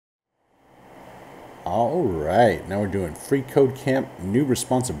All right, now we're doing Free Code Camp, new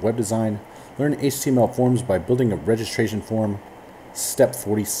responsive web design. Learn HTML forms by building a registration form. Step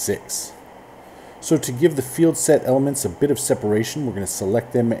 46. So to give the field set elements a bit of separation, we're going to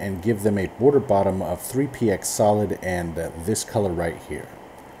select them and give them a border bottom of 3px solid and this color right here.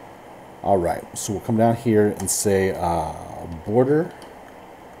 All right, so we'll come down here and say border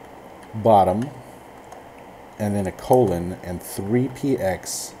bottom and then a colon and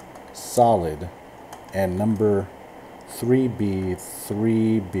 3px solid and number 3b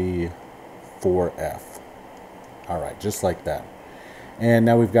 3b 4f. All right, just like that. And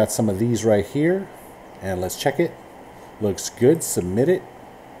now we've got some of these right here, and let's check it. Looks good. Submit it.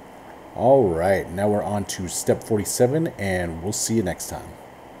 All right, now we're on to step 47, and we'll see you next time.